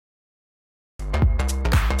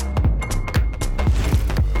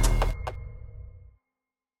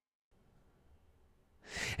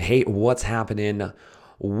Hey, what's happening?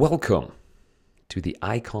 Welcome to the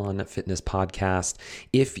Icon Fitness Podcast.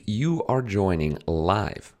 If you are joining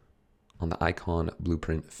live on the Icon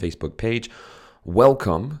Blueprint Facebook page,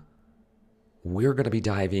 welcome. We're going to be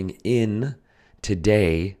diving in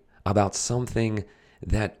today about something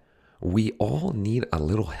that we all need a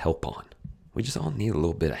little help on. We just all need a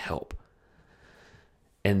little bit of help.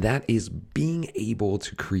 And that is being able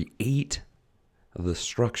to create the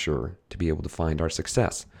structure to be able to find our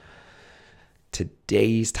success.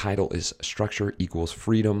 Today's title is Structure Equals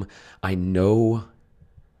Freedom. I know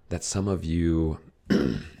that some of you,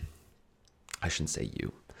 I shouldn't say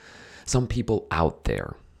you, some people out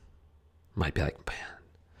there might be like, man,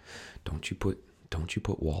 don't you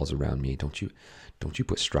put walls around me? Don't you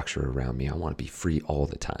put structure around me? I want to be free all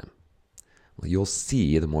the time. Well, you'll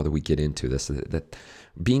see the more that we get into this that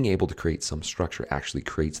being able to create some structure actually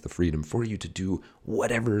creates the freedom for you to do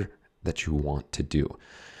whatever that you want to do,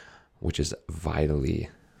 which is vitally,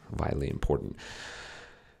 vitally important.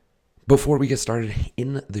 Before we get started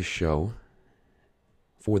in the show,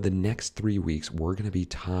 for the next 3 weeks, we're going to be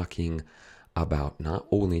talking about not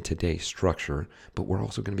only today's structure, but we're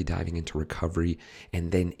also going to be diving into recovery.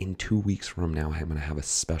 And then in 2 weeks from now, I'm going to have a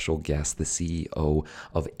special guest, the CEO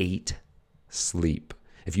of 8 Sleep.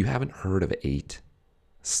 If you haven't heard of 8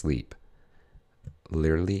 Sleep,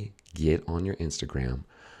 literally get on your Instagram,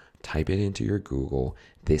 type it into your Google.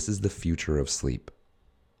 This is the future of sleep.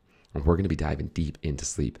 And we're going to be diving deep into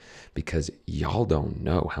sleep because y'all don't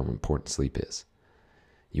know how important sleep is.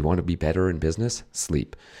 You want to be better in business?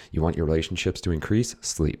 Sleep. You want your relationships to increase?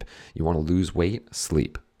 Sleep. You want to lose weight?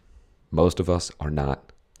 Sleep. Most of us are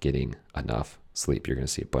not getting enough sleep. You're going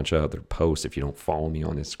to see a bunch of other posts. If you don't follow me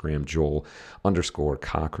on Instagram,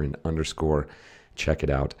 Joel_Cochran_. Check it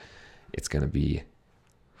out. It's going to be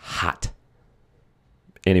hot.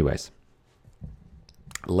 Anyways,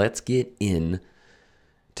 let's get in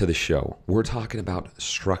to the show. We're talking about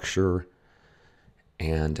structure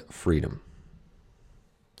and freedom.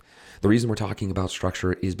 The reason we're talking about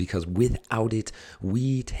structure is because without it,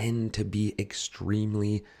 we tend to be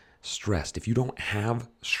extremely stressed. If you don't have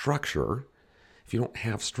structure,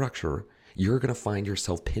 you're going to find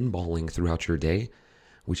yourself pinballing throughout your day,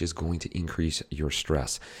 which is going to increase your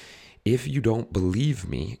stress. If you don't believe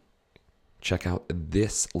me, check out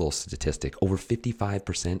this little statistic. Over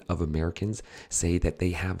 55% of Americans say that they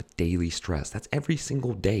have daily stress. That's every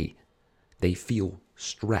single day they feel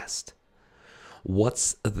stressed.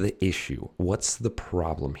 What's the issue? What's the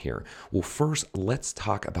problem here? Well, first, let's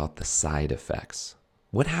talk about the side effects.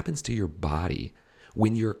 What happens to your body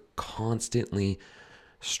when you're constantly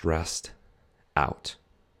stressed out?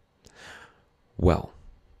 Well,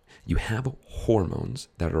 you have hormones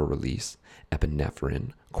that are released,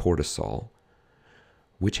 epinephrine, cortisol,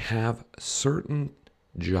 which have certain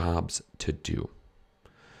jobs to do.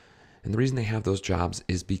 And the reason they have those jobs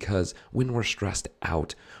is because when we're stressed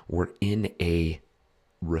out, we're in a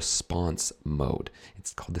response mode.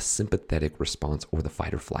 It's called the sympathetic response or the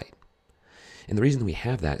fight or flight. And the reason we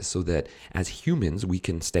have that is so that as humans, we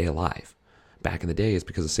can stay alive. Back in the day, it's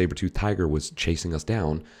because a saber-toothed tiger was chasing us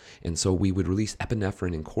down. And so we would release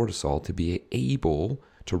epinephrine and cortisol to be able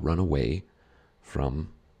to run away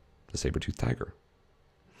from the saber-toothed tiger.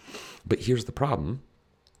 But here's the problem.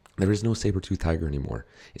 There is no saber-toothed tiger anymore.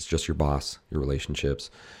 It's just your boss, your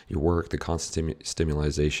relationships, your work, the constant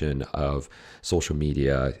stimulation of social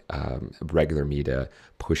media, regular media,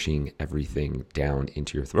 pushing everything down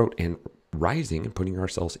into your throat and rising and putting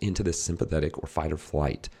ourselves into this sympathetic or fight or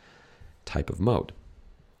flight type of mode.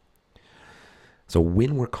 So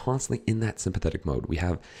when we're constantly in that sympathetic mode, we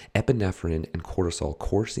have epinephrine and cortisol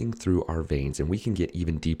coursing through our veins, and we can get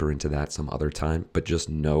even deeper into that some other time, but just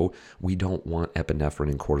know we don't want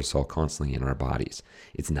epinephrine and cortisol constantly in our bodies.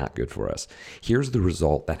 It's not good for us. Here's the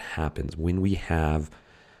result that happens when we have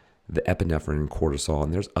the epinephrine and cortisol,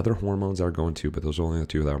 and there's other hormones that are going to, but those are only the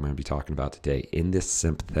two that I'm going to be talking about today. In this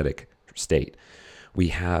sympathetic state, we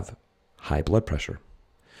have high blood pressure.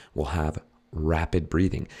 We'll have rapid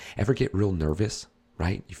breathing. Ever get real nervous,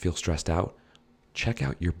 right? You feel stressed out? Check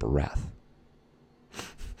out your breath.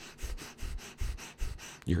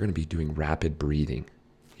 You're going to be doing rapid breathing.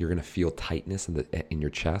 You're going to feel tightness in your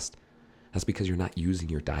chest. That's because you're not using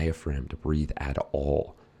your diaphragm to breathe at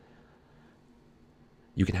all.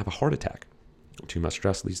 You can have a heart attack. Too much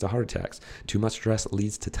stress leads to heart attacks. Too much stress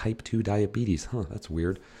leads to type 2 diabetes. That's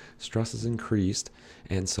weird. Stress is increased,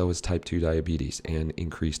 and so is type 2 diabetes and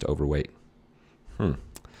increased overweight.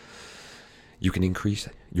 You can increase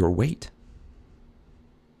your weight.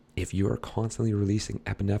 If you are constantly releasing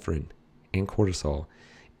epinephrine and cortisol,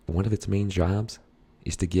 one of its main jobs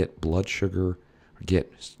is to get blood sugar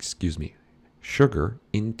sugar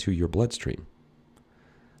into your bloodstream.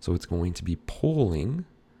 So it's going to be pulling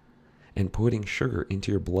and putting sugar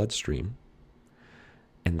into your bloodstream.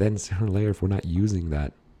 And then sooner or later, if we're not using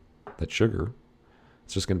that sugar,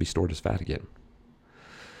 it's just going to be stored as fat again.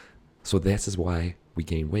 So this is why we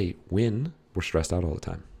gain weight when we're stressed out all the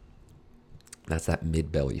time. That's that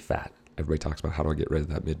mid-belly fat. Everybody talks about how do I get rid of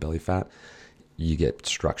that mid-belly fat? You get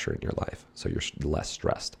structure in your life, so you're less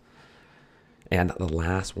stressed. And the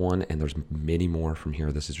last one, and there's many more from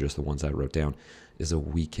here, this is just the ones I wrote down, is a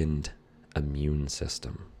weakened immune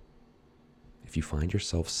system. If you find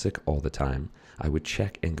yourself sick all the time, I would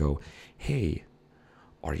check and go, hey,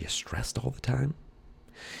 are you stressed all the time?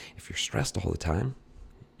 If you're stressed all the time,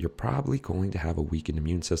 you're probably going to have a weakened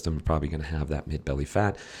immune system. You're probably going to have that mid-belly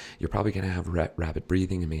fat. You're probably going to have rapid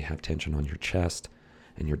breathing and may have tension on your chest.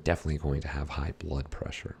 And you're definitely going to have high blood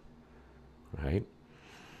pressure, right?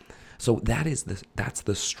 So that's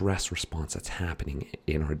the stress response that's happening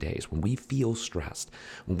in our days. When we feel stressed,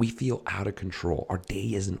 when we feel out of control, our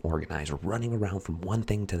day isn't organized. We're running around from one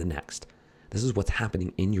thing to the next. This is what's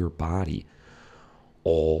happening in your body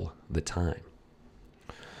all the time.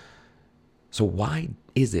 So why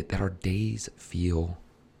is it that our days feel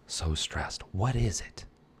so stressed? What is it,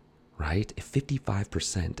 right? If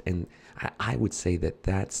 55%, and I would say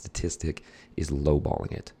that statistic is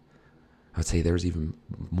lowballing it. I would say there's even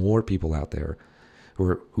more people out there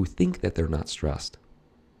who think that they're not stressed.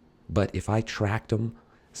 But if I tracked them,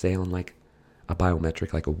 say on like a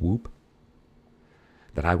biometric, like a Whoop,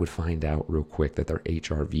 that I would find out real quick that their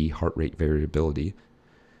HRV, heart rate variability,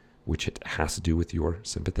 which it has to do with your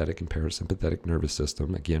sympathetic and parasympathetic nervous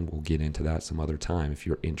system. Again, we'll get into that some other time. If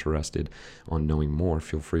you're interested on knowing more,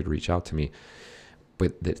 feel free to reach out to me.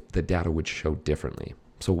 But the data would show differently.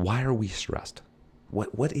 So why are we stressed?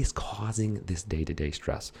 What is causing this day-to-day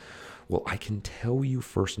stress? Well, I can tell you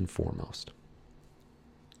first and foremost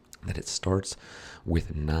that it starts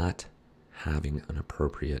with not having an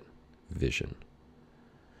appropriate vision.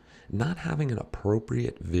 Not having an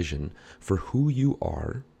appropriate vision for who you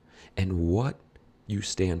are and what you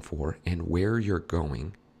stand for and where you're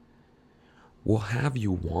going will have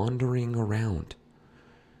you wandering around.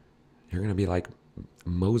 You're going to be like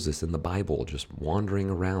Moses in the Bible, just wandering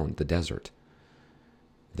around the desert.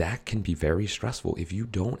 That can be very stressful. If you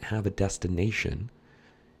don't have a destination,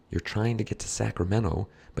 you're trying to get to Sacramento,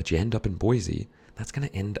 but you end up in Boise, that's going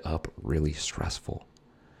to end up really stressful.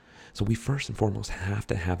 So we first and foremost have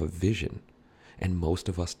to have a vision. And most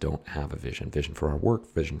of us don't have a vision. Vision for our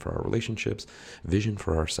work, vision for our relationships, vision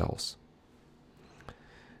for ourselves.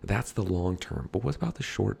 That's the long term. But what about the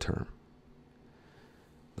short term?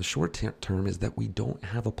 The short term is that we don't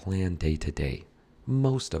have a plan day to day.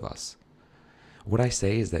 Most of us. What I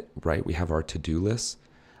say is that, right, we have our to-do lists.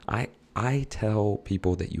 I tell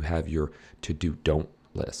people that you have your to-do-don't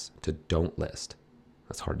list. To-don't list.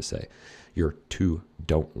 That's hard to say. Your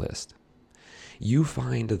to-don't list. You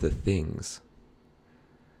find the things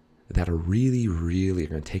that are really, really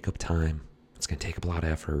going to take up time. It's going to take up a lot of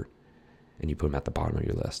effort. And you put them at the bottom of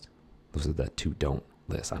your list. Those are the to-don't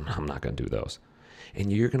list. I'm not going to do those.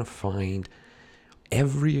 And you're going to find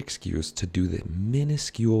every excuse to do the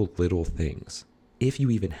minuscule little things, if you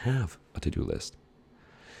even have a to-do list.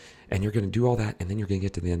 And you're going to do all that, and then you're going to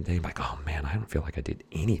get to the end of the day like, oh man, I don't feel like I did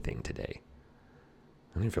anything today.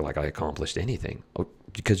 I don't feel like I accomplished anything. Oh,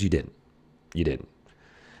 because you didn't. You didn't.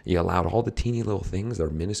 You allowed all the teeny little things that are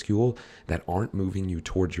minuscule that aren't moving you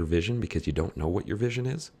towards your vision because you don't know what your vision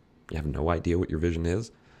is. You have no idea what your vision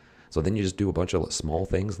is. So then you just do a bunch of small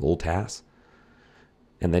things, little tasks.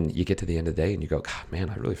 And then you get to the end of the day and you go, God, man,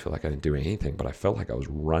 I really feel like I didn't do anything, but I felt like I was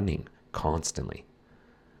running constantly.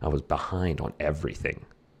 I was behind on everything.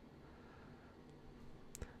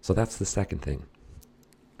 So that's the second thing.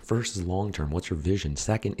 First is long term. What's your vision?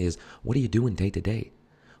 Second is, what are you doing day to day?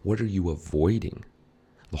 What are you avoiding?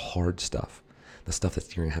 The hard stuff. The stuff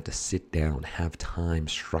that you're going to have to sit down, have time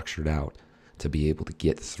structured out to be able to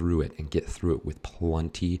get through it and get through it with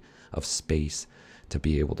plenty of space to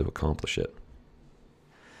be able to accomplish it.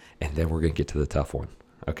 And then we're going to get to the tough one.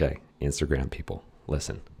 Okay, Instagram people,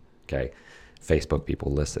 listen. Okay, Facebook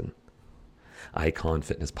people, listen. Icon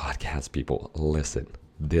Fitness Podcast people, listen.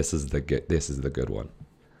 This is the good one.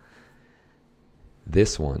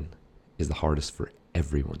 This one is the hardest for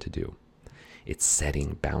everyone to do. It's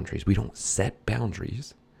setting boundaries. We don't set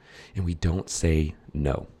boundaries and we don't say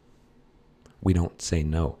no. We don't say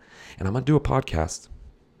no. And I'm going to do a podcast.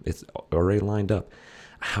 It's already lined up.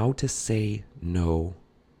 How to say no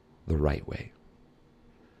the right way.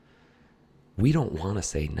 We don't want to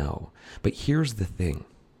say no. But here's the thing.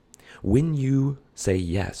 When you say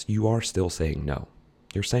yes, you are still saying no.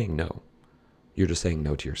 You're saying no. You're just saying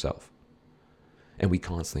no to yourself. And we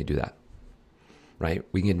constantly do that, right?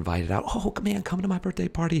 We get invited out. Oh, man, come to my birthday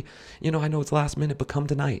party. I know it's last minute, but come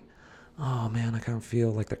tonight. Oh, man, I kind of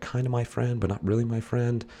feel like they're kind of my friend, but not really my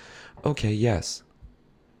friend. Okay, yes.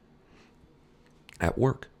 At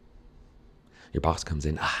work, your boss comes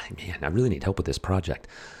in. Man, I really need help with this project.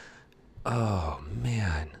 Oh,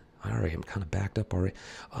 man. All right, I'm kind of backed up already.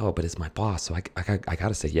 Oh, but it's my boss, so I got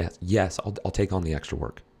to say yes. Yes, I'll take on the extra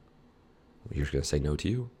work. You're going to say no to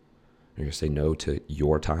you? You're going to say no to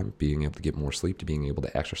your time, being able to get more sleep, to being able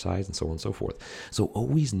to exercise, and so on and so forth. So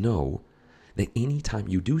always know that anytime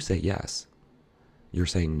you do say yes, you're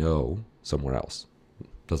saying no somewhere else.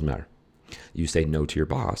 Doesn't matter. You say no to your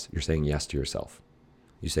boss, you're saying yes to yourself.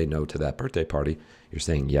 You say no to that birthday party, you're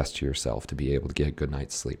saying yes to yourself to be able to get a good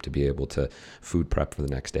night's sleep, to be able to food prep for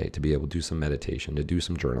the next day, to be able to do some meditation, to do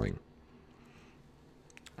some journaling.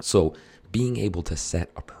 So being able to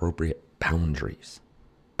set appropriate boundaries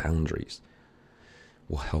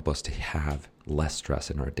will help us to have less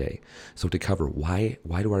stress in our day. So to cover why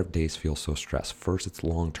do our days feel so stressed? First, it's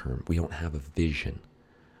long term. We don't have a vision.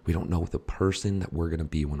 We don't know the person that we're going to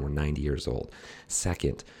be when we're 90 years old.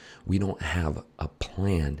 Second, we don't have a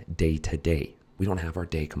plan day to day. We don't have our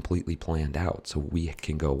day completely planned out. So we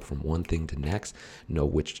can go from one thing to next, know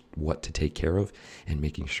what to take care of, and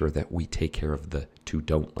making sure that we take care of the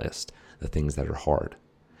to-don't list, the things that are hard.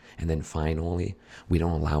 And then finally, we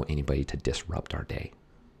don't allow anybody to disrupt our day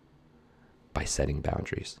by setting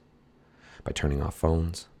boundaries, by turning off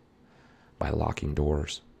phones, by locking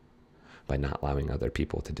doors, by not allowing other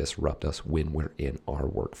people to disrupt us when we're in our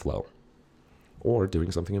workflow, or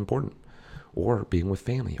doing something important, or being with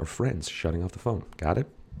family or friends, shutting off the phone. Got it?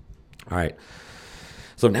 All right.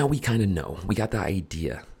 So now we kind of know. We got the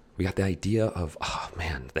idea. We got the idea of, oh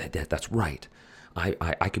man, that's right.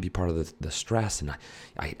 I could be part of the stress, and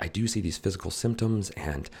I do see these physical symptoms,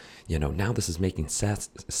 and now this is making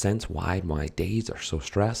sense why my days are so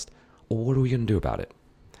stressed. Well, what are we going to do about it?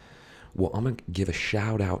 Well, I'm going to give a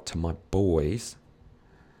shout out to my boys,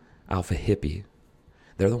 Alpha Hippie.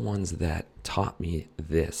 They're the ones that taught me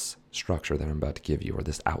this structure that I'm about to give you, or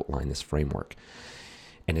this outline, this framework.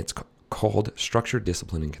 And it's called Structure,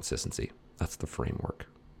 Discipline, and Consistency. That's the framework.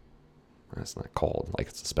 That's not called like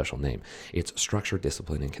it's a special name. It's structure,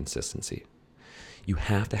 discipline, and consistency. You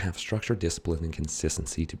have to have structure, discipline, and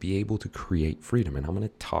consistency to be able to create freedom. And I'm going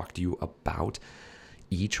to talk to you about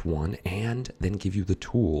each one and then give you the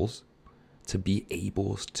tools to be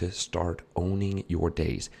able to start owning your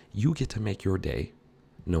days. You get to make your day,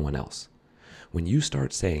 no one else. When you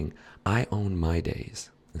start saying, I own my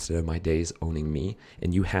days, instead of my days owning me,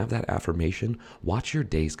 and you have that affirmation, watch your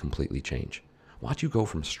days completely change. Watch you go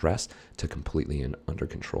from stress to completely under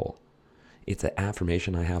control. It's an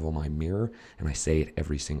affirmation I have on my mirror, and I say it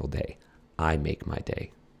every single day. I make my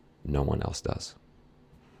day. No one else does.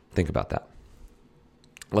 Think about that.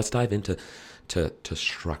 Let's dive into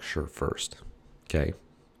structure first, okay?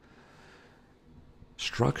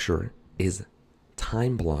 Structure is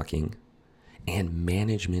time blocking and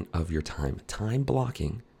management of your time. Time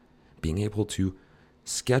blocking, being able to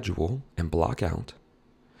schedule and block out,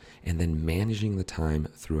 and then managing the time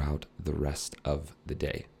throughout the rest of the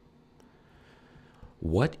day.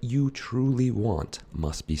 What you truly want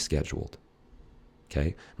must be scheduled. Okay?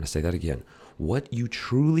 I'm going to say that again. What you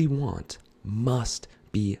truly want must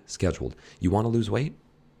be scheduled. You want to lose weight?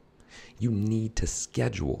 You need to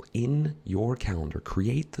schedule in your calendar,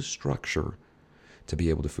 create the structure to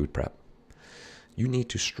be able to food prep. You need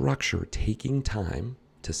to structure taking time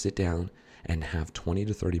to sit down and have 20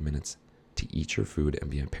 to 30 minutes to eat your food and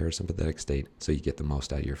be in a parasympathetic state so you get the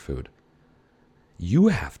most out of your food. You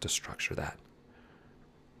have to structure that.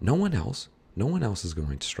 No one else is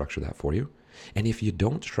going to structure that for you. And if you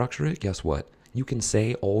don't structure it, guess what? You can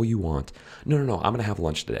say all you want. No, I'm going to have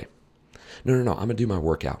lunch today. No, I'm going to do my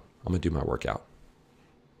workout.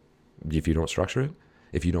 If you don't structure it,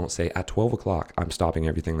 if you don't say at 12 o'clock, I'm stopping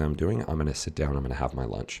everything that I'm doing, I'm going to sit down, I'm going to have my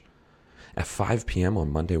lunch. At 5 p.m.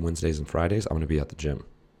 on Monday, Wednesdays, and Fridays, I'm going to be at the gym.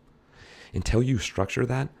 Until you structure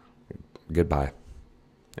that, goodbye.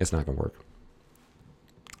 It's not going to work.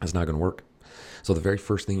 So the very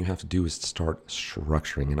first thing you have to do is start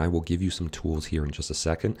structuring. And I will give you some tools here in just a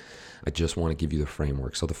second. I just want to give you the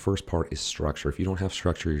framework. So the first part is structure. If you don't have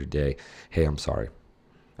structure in your day, hey, I'm sorry.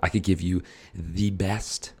 I could give you the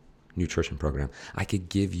best nutrition program. I could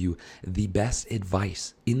give you the best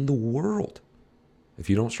advice in the world. If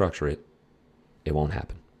you don't structure it, it won't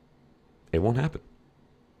happen.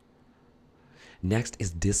 Next is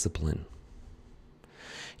discipline.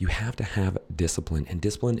 You have to have discipline, and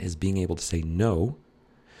discipline is being able to say no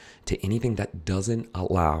to anything that doesn't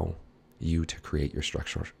allow you to create your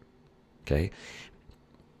structure. Okay?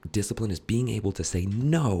 Discipline is being able to say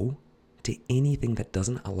no to anything that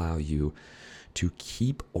doesn't allow you to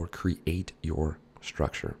keep or create your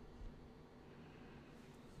structure.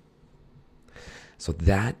 So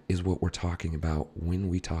that is what we're talking about when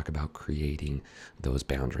we talk about creating those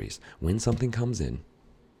boundaries. When something comes in,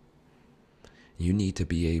 you need to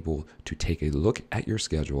be able to take a look at your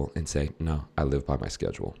schedule and say, no, I live by my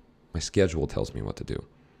schedule. My schedule tells me what to do.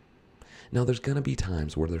 Now, there's going to be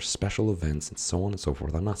times where there's special events and so on and so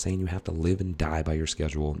forth. I'm not saying you have to live and die by your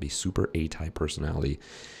schedule and be super A-type personality.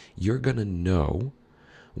 You're going to know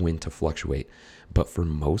when to fluctuate. But for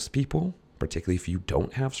most people, particularly if you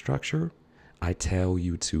don't have structure, I tell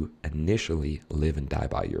you to initially live and die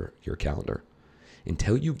by your calendar.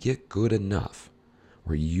 Until you get good enough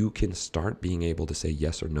where you can start being able to say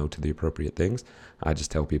yes or no to the appropriate things, I just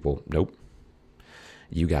tell people, nope,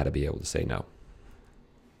 you got to be able to say no.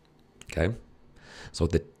 Okay? So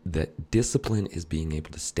the discipline is being able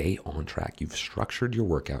to stay on track. You've structured your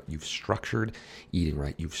workout. You've structured eating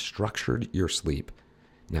right. You've structured your sleep.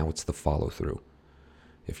 Now it's the follow through.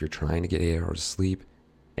 If you're trying to get 8 hours of sleep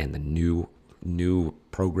and the new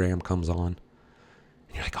program comes on,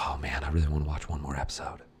 and you're like, oh man, I really want to watch one more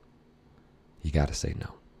episode. You got to say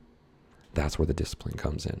no. That's where the discipline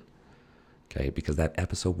comes in. Okay? Because that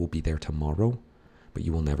episode will be there tomorrow, but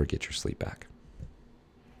you will never get your sleep back.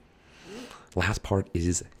 Last part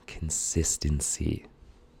is consistency.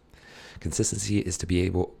 Consistency is to be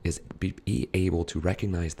able to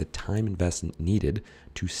recognize the time investment needed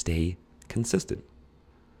to stay consistent.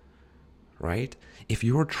 Right? If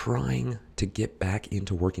you're trying to get back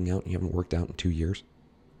into working out and you haven't worked out in 2 years,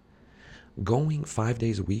 going 5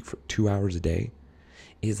 days a week for 2 hours a day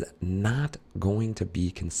is not going to be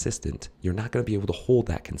consistent. You're not going to be able to hold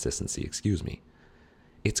that consistency,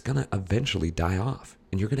 It's going to eventually die off,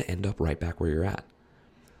 and you're going to end up right back where you're at.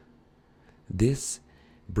 This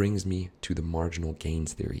brings me to the marginal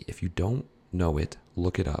gains theory. If you don't know it,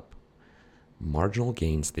 look it up. Marginal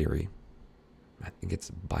gains theory.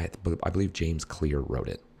 I believe James Clear wrote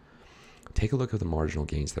it. Take a look at the marginal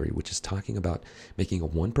gains theory, which is talking about making a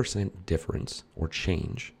 1% difference or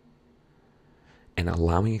change and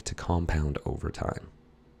allowing it to compound over time.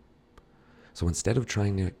 So instead of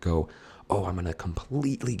trying to go, oh, I'm going to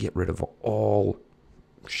completely get rid of all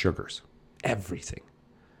sugars, everything,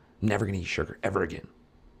 never going to eat sugar ever again.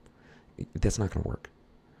 That's not going to work.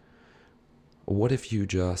 What if you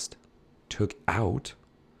just took out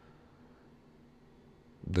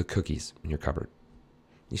the cookies in your cupboard?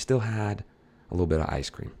 You still had a little bit of ice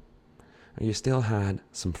cream. Or you still had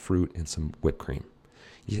some fruit and some whipped cream.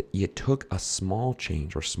 You took a small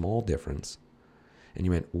change or small difference and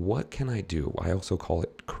you went, what can I do? I also call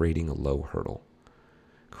it creating a low hurdle.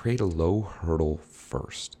 Create a low hurdle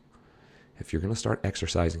first. If you're going to start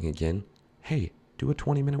exercising again, hey, do a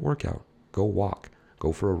 20-minute workout. Go walk.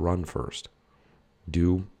 Go for a run first.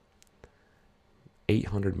 Do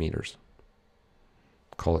 800 meters.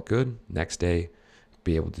 Call it good. Next day,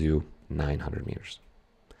 be able to do 900 meters.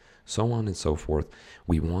 So on and so forth.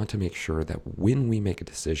 We want to make sure that when we make a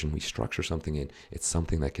decision, we structure something in, it's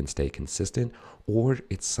something that can stay consistent, or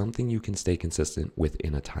it's something you can stay consistent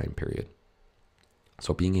within a time period.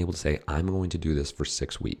 So being able to say, I'm going to do this for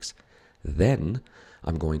 6 weeks. Then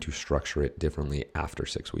I'm going to structure it differently after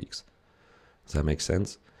 6 weeks. Does that make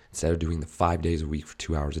sense? Instead of doing the 5 days a week for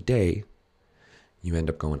 2 hours a day, you end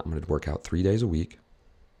up going, I'm going to work out 3 days a week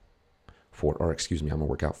I'm going to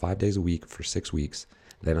work out 5 days a week for 6 weeks.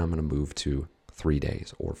 Then I'm going to move to 3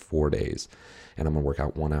 days or 4 days, and I'm going to work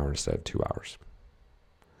out 1 hour instead of 2 hours.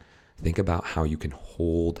 Think about how you can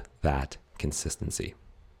hold that consistency.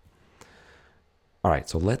 All right,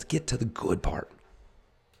 so let's get to the good part.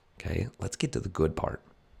 Okay, let's get to the good part.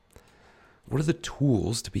 What are the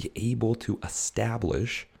tools to be able to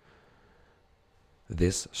establish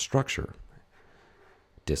this structure,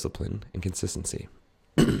 discipline, and consistency?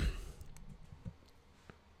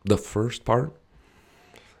 The first part,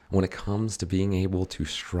 when it comes to being able to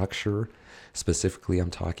structure, specifically I'm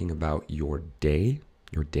talking about your day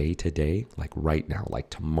to day, like right now, like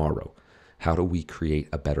tomorrow. How do we create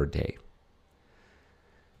a better day?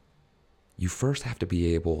 You first have to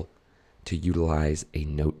be able to utilize a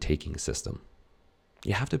note-taking system.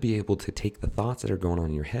 You have to be able to take the thoughts that are going on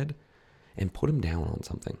in your head and put them down on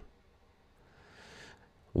something.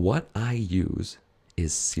 What I use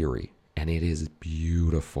is Siri, and it is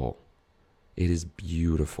beautiful. It is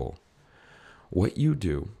beautiful. What you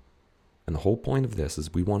do And the whole point of this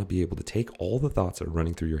is we want to be able to take all the thoughts that are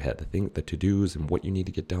running through your head, the to-dos and what you need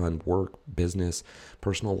to get done, work, business,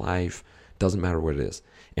 personal life, doesn't matter what it is,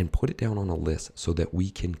 and put it down on a list so that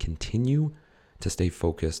we can continue to stay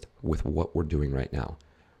focused with what we're doing right now.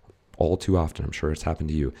 All too often, I'm sure it's happened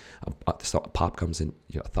to you, a thought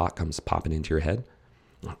comes popping into your head.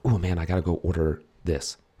 Oh man, I got to go order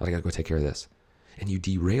this. I got to go take care of this. And you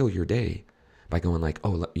derail your day by going like,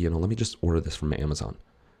 oh, let me just order this from Amazon.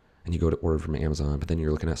 And you go to order from Amazon, but then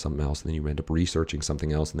you're looking at something else, and then you end up researching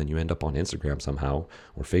something else, and then you end up on Instagram somehow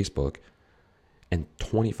or Facebook, and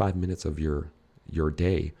 25 minutes of your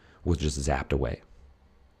day was just zapped away.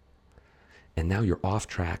 And now you're off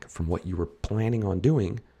track from what you were planning on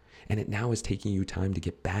doing, and it now is taking you time to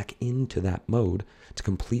get back into that mode to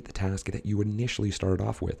complete the task that you initially started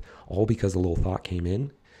off with, all because a little thought came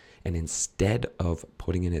in, and instead of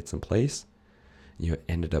putting it in place, you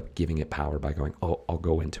ended up giving it power by going, oh, I'll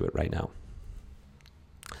go into it right now.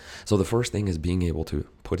 So the first thing is being able to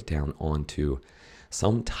put it down onto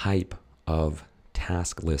some type of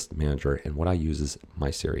task list manager. And what I use is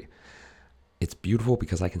my Siri. It's beautiful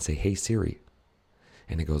because I can say, hey, Siri.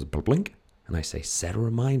 And it goes blink. And I say, set a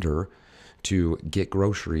reminder to get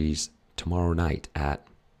groceries tomorrow night at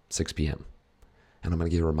 6 p.m. And I'm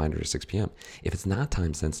going to give a reminder to 6 p.m. If it's not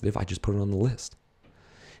time sensitive, I just put it on the list.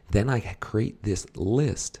 Then I create this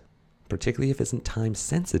list, particularly if it isn't time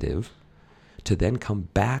sensitive, to then come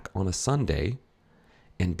back on a Sunday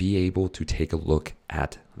and be able to take a look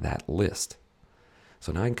at that list.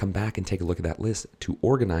 So now I can come back and take a look at that list to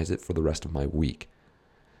organize it for the rest of my week.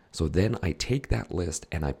 So then I take that list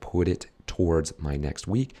and I put it towards my next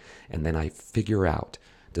week, and then I figure out,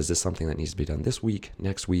 does this something that needs to be done this week,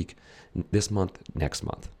 next week, this month, next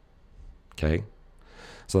month? Okay?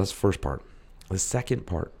 So that's the first part. The second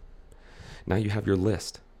part, now you have your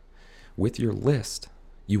list. With your list,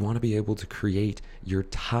 you want to be able to create your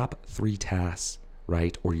top 3 tasks,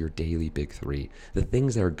 right? Or your daily big 3, the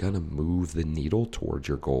things that are going to move the needle towards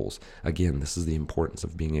your goals. Again, this is the importance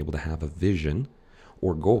of being able to have a vision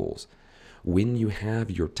or goals. When you have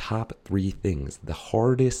your top 3 things, the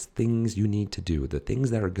hardest things you need to do, the things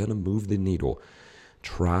that are going to move the needle,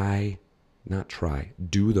 do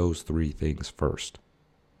those 3 things first.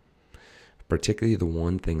 Particularly the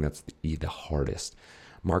one thing that's the hardest.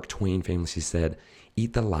 Mark Twain famously said,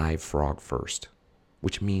 eat the live frog first,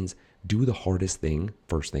 which means do the hardest thing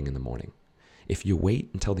first thing in the morning. If you wait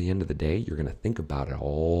until the end of the day, you're going to think about it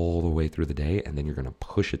all the way through the day, and then you're going to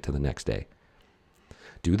push it to the next day.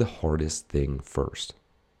 Do the hardest thing first.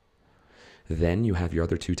 Then you have your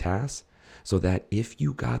other 2 tasks, so that if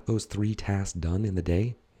you got those 3 tasks done in the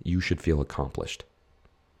day, you should feel accomplished.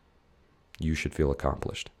 You should feel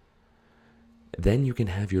accomplished. Then you can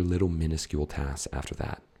have your little minuscule tasks after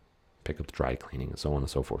that. Pick up the dry cleaning and so on and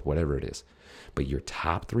so forth, whatever it is. But your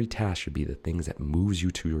top 3 tasks should be the things that moves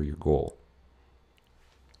you to your goal.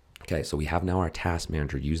 Okay, so we have now our task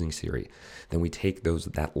manager using Siri. Then we take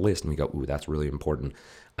that list and we go, ooh, that's really important.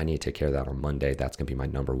 I need to take care of that on Monday. That's going to be my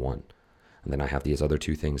number 1. And then I have these other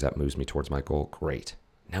 2 things that moves me towards my goal. Great.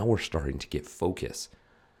 Now we're starting to get focus.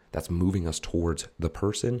 That's moving us towards the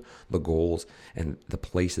person, the goals, and the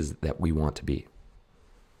places that we want to be.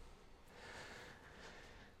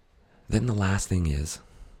 Then the last thing is,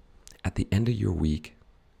 at the end of your week,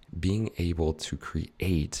 being able to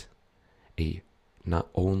create a not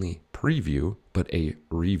only preview, but a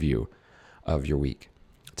review of your week.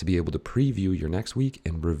 To be able to preview your next week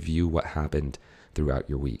and review what happened throughout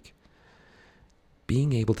your week.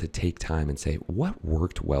 Being able to take time and say, what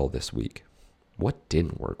worked well this week? What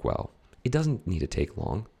didn't work well? It doesn't need to take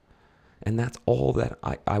long. And that's all that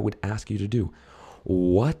I would ask you to do.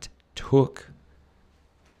 What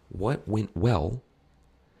went well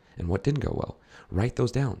and what didn't go well? Write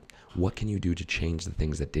those down. What can you do to change the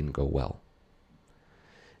things that didn't go well?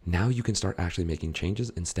 Now you can start actually making changes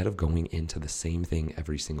instead of going into the same thing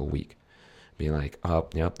every single week. Being like, oh,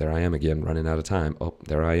 yep, there I am again, running out of time. Oh,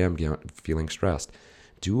 there I am again, feeling stressed.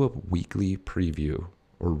 Do a weekly preview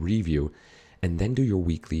or review, and then do your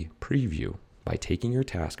weekly preview by taking your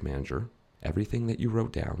task manager, everything that you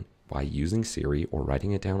wrote down, by using Siri or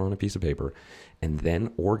writing it down on a piece of paper, and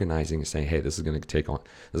then organizing and saying, hey, this is going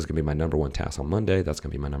to be my number 1 task on Monday. That's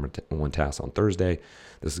going to be my number 1 task on Thursday.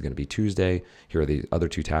 This is going to be Tuesday. Here are the other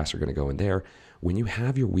 2 tasks are going to go in there. When you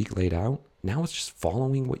have your week laid out, now it's just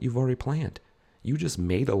following what you've already planned. You just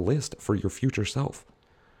made a list for your future self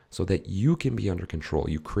so that you can be under control.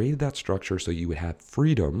 You created that structure so you would have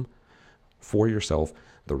freedom for yourself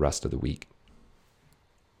the rest of the week.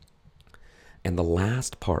 And the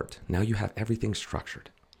last part, now you have everything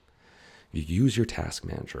structured. You use your task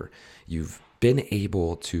manager. You've been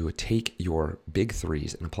able to take your big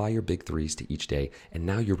threes and apply your big threes to each day. And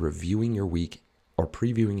now you're reviewing your week or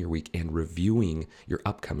previewing your week and reviewing your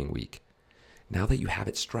upcoming week. Now that you have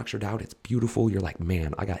it structured out, it's beautiful. You're like,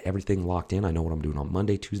 man, I got everything locked in. I know what I'm doing on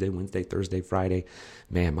Monday, Tuesday, Wednesday, Thursday, Friday.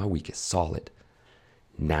 Man, my week is solid.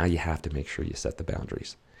 Now you have to make sure you set the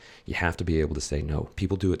boundaries. You have to be able to say no.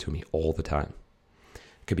 People do it to me all the time.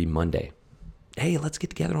 It could be Monday. Hey, let's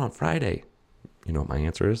get together on Friday. You know what my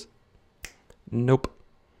answer is? Nope.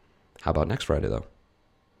 How about next Friday though?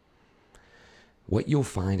 What you'll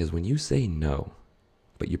find is when you say no,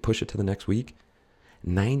 but you push it to the next week,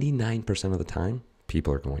 99% of the time,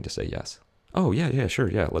 people are going to say yes. Oh, yeah, sure,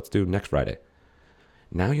 yeah, let's do next Friday.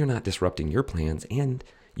 Now you're not disrupting your plans, and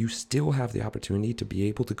you still have the opportunity to be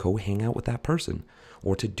able to go hang out with that person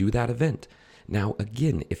or to do that event. Now,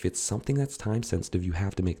 again, if it's something that's time sensitive, you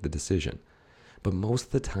have to make the decision. But most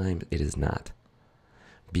of the time, it is not.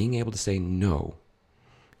 Being able to say no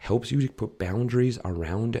helps you to put boundaries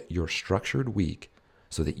around your structured week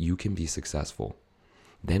so that you can be successful.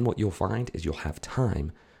 Then what you'll find is you'll have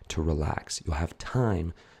time to relax. You'll have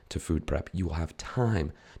time to food prep. You will have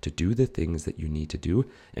time to do the things that you need to do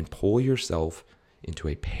and pull yourself into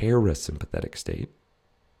a parasympathetic state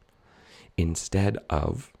instead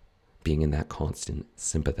of being in that constant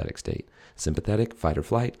sympathetic state. Sympathetic, fight or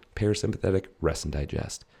flight. Parasympathetic, rest and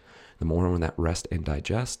digest. The more on that rest and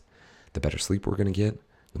digest, the better sleep we're going to get,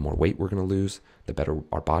 the more weight we're going to lose, the better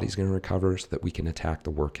our body's going to recover so that we can attack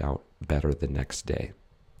the workout better the next day.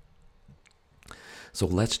 So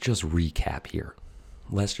let's just recap here.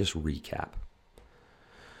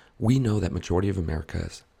 We know that majority of America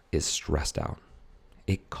is stressed out.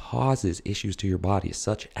 It causes issues to your body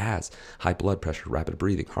such as high blood pressure, rapid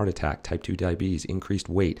breathing, heart attack, type 2 diabetes, increased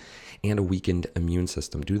weight, and a weakened immune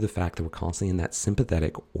system due to the fact that we're constantly in that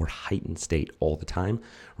sympathetic or heightened state all the time,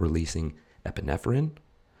 releasing epinephrine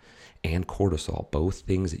and cortisol, both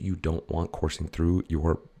things that you don't want coursing through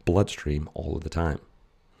your bloodstream all of the time.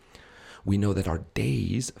 We know that our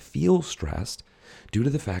days feel stressed due to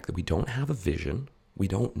the fact that we don't have a vision. We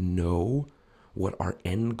don't know what our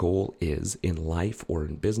end goal is in life or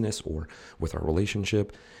in business or with our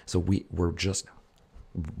relationship. So we're just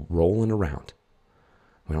rolling around.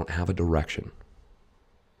 We don't have a direction.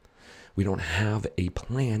 We don't have a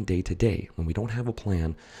plan day to day. When we don't have a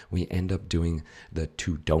plan, we end up doing the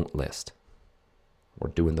to-don't list.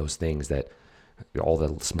 We're doing those things that all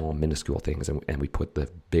the small minuscule things, and we put the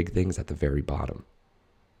big things at the very bottom,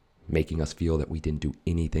 making us feel that we didn't do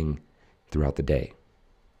anything throughout the day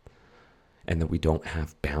and that we don't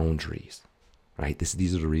have boundaries, right?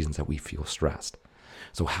 These are the reasons that we feel stressed.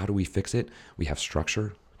 So how do we fix it? We have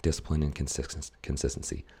structure, discipline, and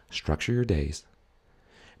consistency. Structure your days.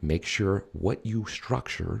 Make sure what you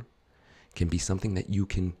structure can be something that you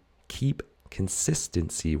can keep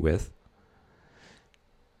consistency with,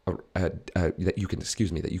 that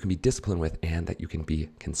you can be disciplined with, and that you can be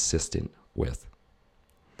consistent with.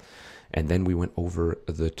 And then we went over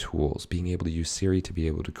the tools, being able to use Siri to be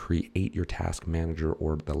able to create your task manager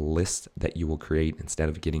or the list that you will create instead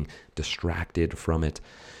of getting distracted from it.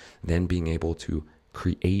 Then being able to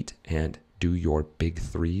create and do your big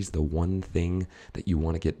threes, the one thing that you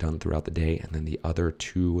want to get done throughout the day, and then the other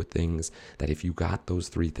two things that if you got those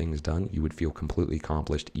three things done, you would feel completely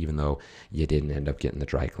accomplished even though you didn't end up getting the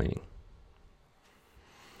dry cleaning.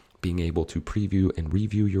 Being able to preview and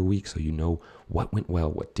review your week so you know what went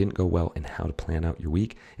well, what didn't go well, and how to plan out your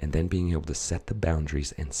week, and then being able to set the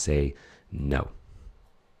boundaries and say no.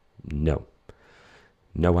 No,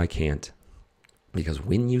 I can't. Because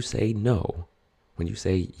when you say no, when you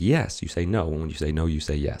say yes, you say no. And when you say no, you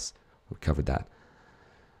say yes. We covered that.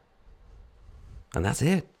 And that's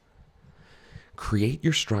it. Create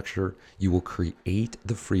your structure. You will create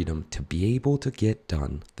the freedom to be able to get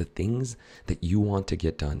done the things that you want to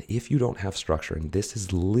get done if you don't have structure. And this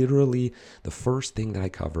is literally the first thing that I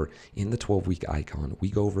cover in the 12-week icon. We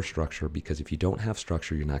go over structure because if you don't have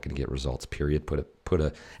structure, you're not going to get results, period. Put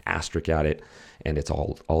a asterisk at it and it's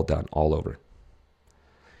all done, all over.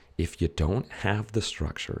 If you don't have the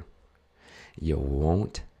structure, you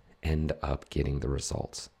won't end up getting the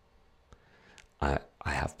results. I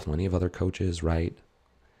have plenty of other coaches, right?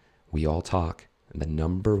 We all talk. And the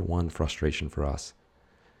number one frustration for us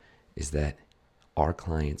is that our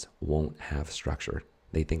clients won't have structure.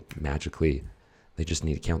 They think magically they just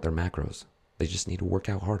need to count their macros. They just need to work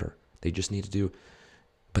out harder. They just need to do,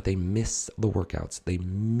 but they miss the workouts. They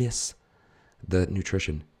miss the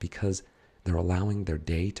nutrition because they're allowing their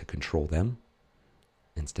day to control them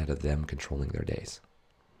instead of them controlling their days.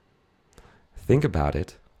 Think about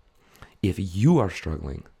it. If you are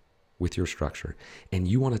struggling with your structure and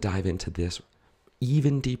you want to dive into this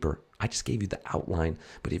even deeper, I just gave you the outline,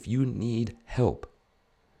 but if you need help,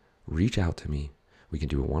 reach out to me. We can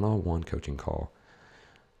do a one-on-one coaching call.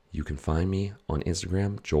 You can find me on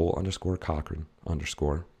Instagram,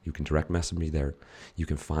 Joel_Cochran_. You can direct message me there. You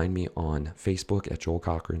can find me on Facebook at Joel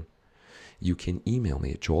Cochran. You can email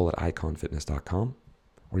me at joel@iconfitness.com,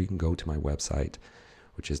 or you can go to my website,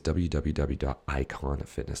 which is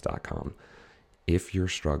www.iconfitness.com. If you're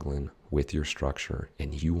struggling with your structure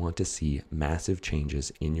and you want to see massive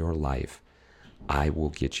changes in your life, I will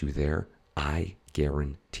get you there. I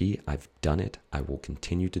guarantee. I've done it. I will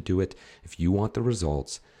continue to do it. If you want the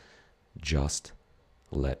results, just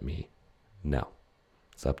let me know.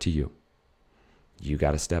 It's up to you. You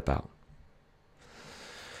got to step out.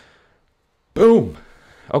 Boom.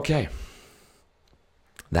 Okay.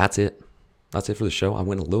 That's it. That's it for the show. I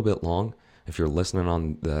went a little bit long. If you're listening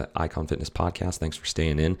on the Icon Fitness podcast, thanks for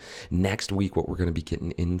staying in. Next week, what we're going to be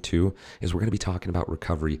getting into is we're going to be talking about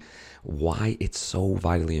recovery, why it's so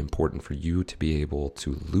vitally important for you to be able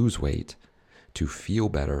to lose weight, to feel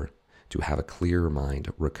better, to have a clearer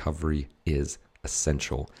mind. Recovery is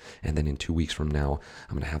essential. And then in 2 weeks from now,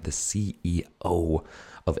 I'm going to have the CEO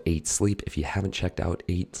of 8 Sleep. If you haven't checked out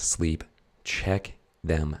 8 Sleep, check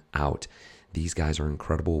them out. These guys are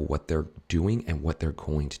incredible, what they're doing and what they're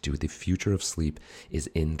going to do. The future of sleep is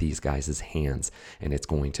in these guys' hands, and it's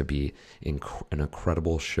going to be an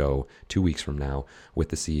incredible show 2 weeks from now with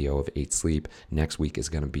the CEO of 8 Sleep. Next week is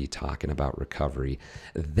going to be talking about recovery.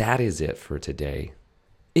 That is it for today.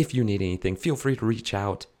 If you need anything, feel free to reach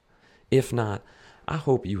out. If not, I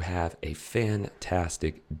hope you have a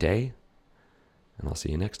fantastic day, and I'll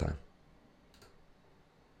see you next time.